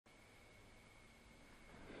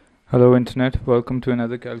Hello Internet, welcome to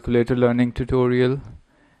another calculator learning tutorial,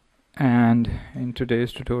 and in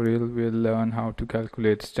today's tutorial we'll learn how to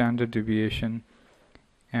calculate standard deviation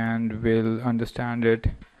and we'll understand it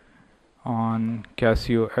on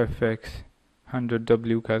Casio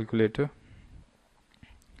FX100w calculator.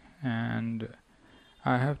 And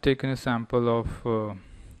I have taken a sample of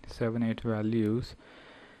 7-8 values,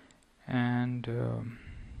 and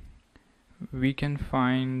we can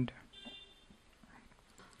find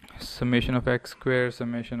summation of x squared,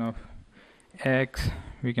 summation of x.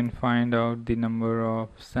 We can find out the number of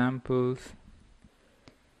samples,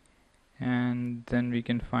 and then we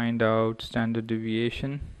can find out standard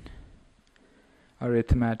deviation,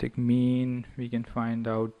 arithmetic mean. We can find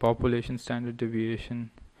out population standard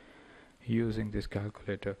deviation using this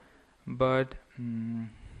calculator, but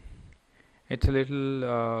it's a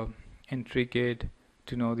little intricate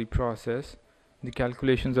to know the process. The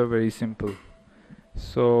calculations are very simple,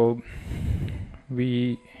 so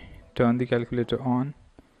we turn the calculator on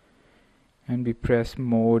and we press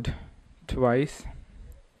mode twice,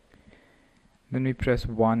 then we press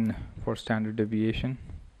 1 for standard deviation,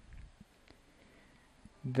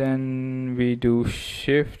 then we do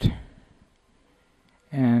shift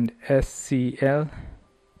and SCL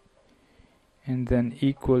and then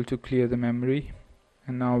equal to clear the memory,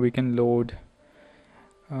 and now we can load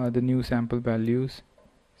the new sample values.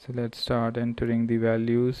 So let's start entering the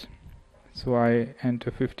values. So I enter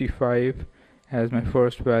 55 as my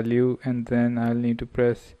first value, and then I'll need to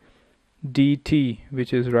press DT,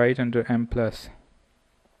 which is right under M plus.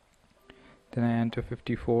 Then I enter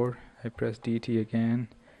 54, I press DT again,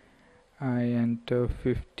 I enter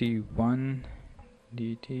 51,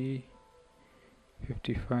 DT,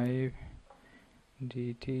 55,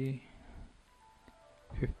 DT,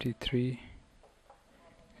 53,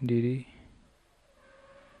 DT,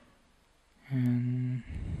 and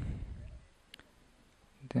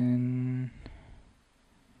then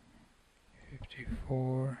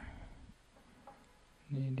 54,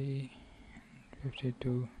 DD,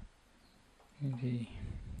 52, DD.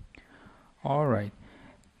 Alright,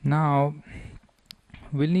 now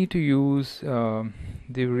we'll need to use the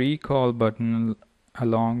recall button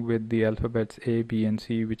along with the alphabets A, B and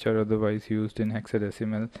C, which are otherwise used in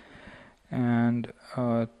hexadecimal, and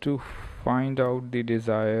to find out the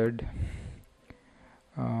desired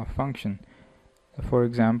function. For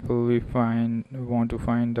example, we want to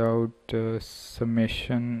find out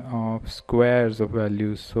summation of squares of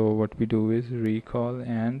values. So what we do is recall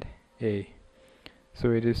and A.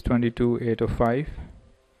 So it is 22,805.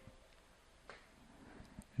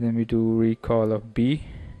 Then we do recall of B,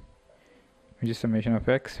 which is summation of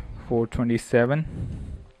x, 427.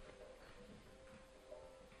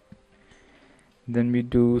 Then we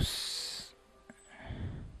do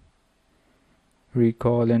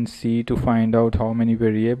recall and C to find out how many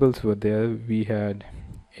variables were there. We had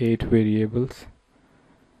 8 variables,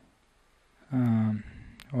 or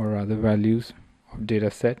rather values of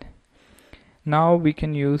data set. Now we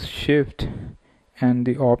can use shift and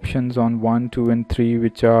the options on 1, 2 and 3,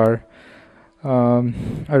 which are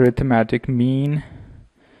arithmetic mean,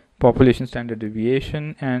 population standard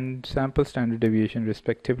deviation and sample standard deviation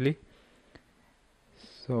respectively.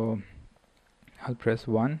 So I'll press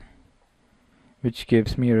 1, which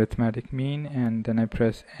gives me arithmetic mean, and then I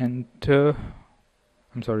press equal,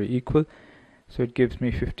 so it gives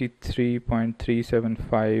me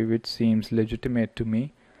 53.375, which seems legitimate to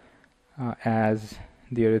me as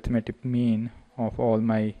the arithmetic mean of all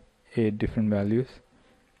my 8 different values.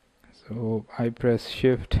 So I press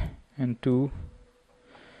shift and 2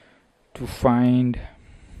 to find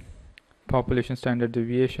population standard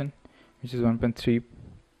deviation, which is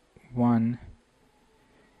 1.31.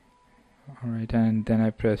 Alright, and then I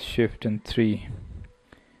press shift and 3,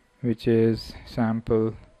 which is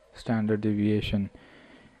sample standard deviation,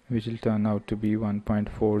 which will turn out to be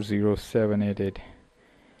 1.40788.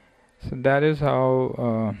 So that is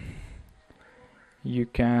how you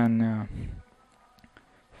can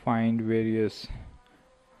find various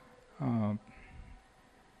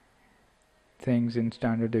things in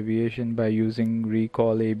standard deviation by using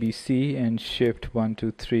recall ABC and shift 1,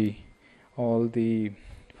 2, 3. All the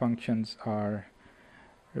functions are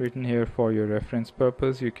written here for your reference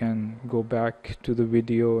purpose. You can go back to the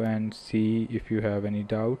video and see if you have any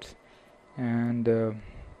doubts, and in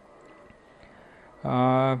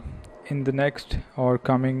the next or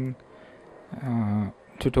coming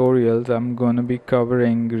tutorials I'm going to be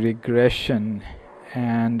covering regression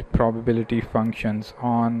and probability functions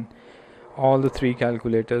on all the 3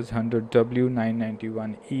 calculators, 100W,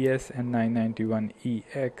 991ES and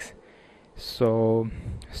 991EX. So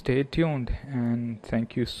stay tuned, and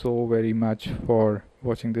thank you so very much for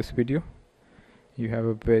watching this video. You have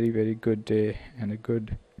a very good day and a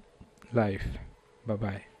good life. Bye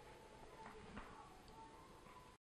bye.